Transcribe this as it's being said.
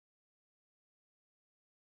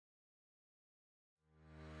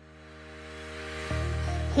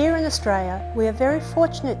Here in Australia, we are very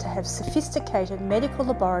fortunate to have sophisticated medical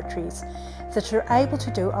laboratories that are able to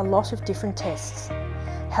do a lot of different tests.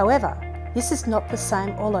 However, this is not the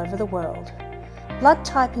same all over the world. Blood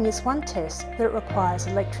typing is one test that requires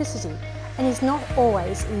electricity and is not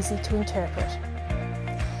always easy to interpret.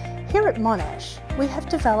 Here at Monash, we have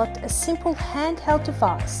developed a simple handheld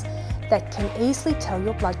device that can easily tell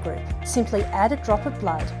your blood group. Simply add a drop of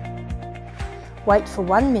blood, wait for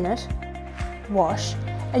 1 minute, wash,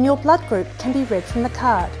 and your blood group can be read from the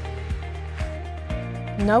card.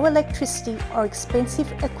 No electricity or expensive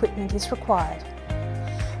equipment is required.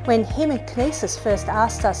 When Haemokinesis first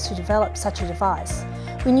asked us to develop such a device,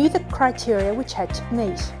 we knew the criteria which had to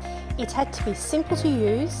meet. It had to be simple to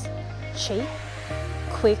use, cheap,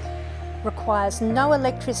 quick, requires no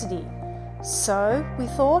electricity. So we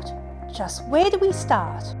thought, just where do we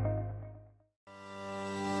start?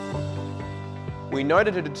 We know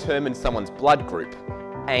that to determine someone's blood group,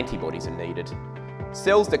 antibodies are needed.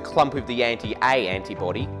 Cells that clump with the anti-A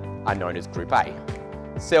antibody are known as Group A.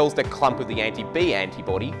 Cells that clump with the anti-B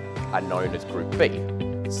antibody are known as Group B.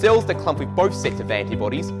 Cells that clump with both sets of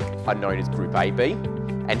antibodies are known as Group AB,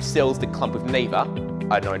 and cells that clump with neither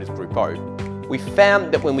are known as Group O. We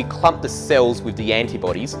found that when we clumped the cells with the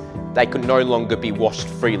antibodies, they could no longer be washed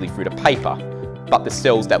freely through the paper, but the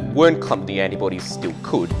cells that weren't clumped with the antibodies still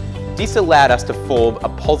could. This allowed us to form a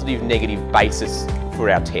positive-negative basis for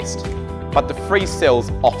our test, but the free cells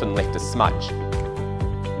often left a smudge.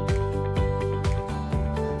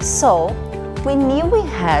 So, we knew we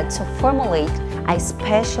had to formulate a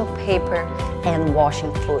special paper and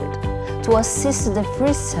washing fluid to assist the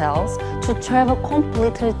free cells to travel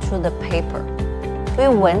completely through the paper. We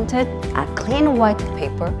wanted a clean white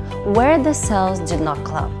paper where the cells did not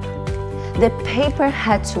clump. The paper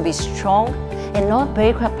had to be strong and not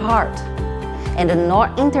break apart, and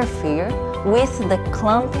not interfere with the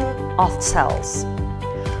clumping of cells.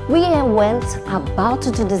 We went about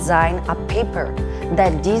to design a paper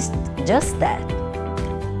that did just that.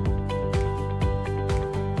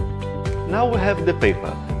 Now we have the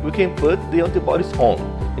paper. We can put the antibodies on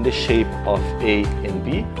in the shape of A and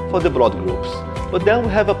B for the blood groups. But then we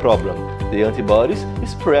have a problem. The antibodies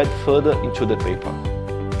spread further into the paper.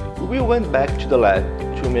 We went back to the lab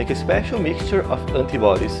to make a special mixture of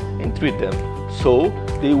antibodies and treat them, so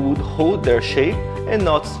they would hold their shape and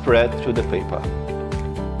not spread through the paper.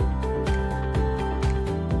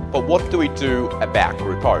 But what do we do about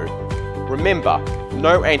Group O? Remember,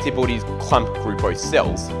 no antibodies clump Group O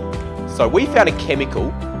cells. So we found a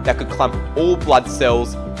chemical that could clump all blood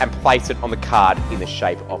cells and place it on the card in the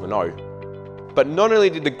shape of an O. But not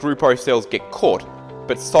only did the Group O cells get caught,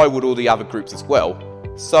 but so would all the other groups as well.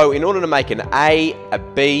 So in order to make an A, a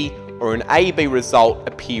B, or an AB result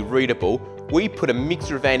appear readable, we put a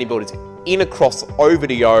mixture of antibodies in across over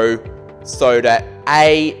the O so that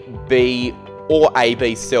A, B, or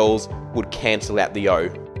AB cells would cancel out the O.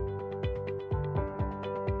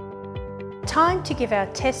 Time to give our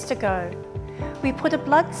test a go. We put a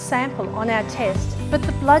blood sample on our test, but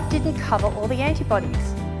the blood didn't cover all the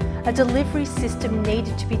antibodies. A delivery system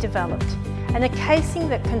needed to be developed, and a casing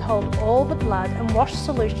that can hold all the blood and wash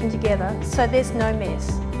solution together so there's no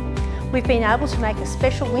mess. We've been able to make a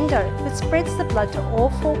special window that spreads the blood to all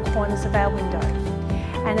 4 corners of our window,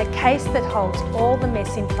 and a case that holds all the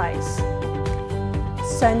mess in place.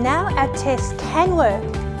 So now our test can work,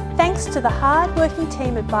 thanks to the hard-working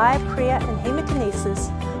team at BioPRIA and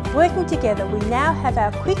Haemokinesis. Working together, we now have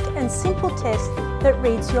our quick and simple test that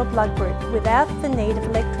reads your blood group without the need of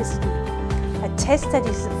electricity. A test that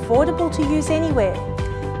is affordable to use anywhere.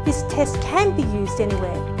 This test can be used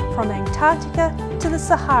anywhere, from Antarctica to the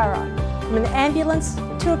Sahara, from an ambulance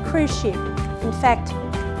to a cruise ship. In fact,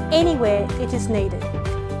 anywhere it is needed.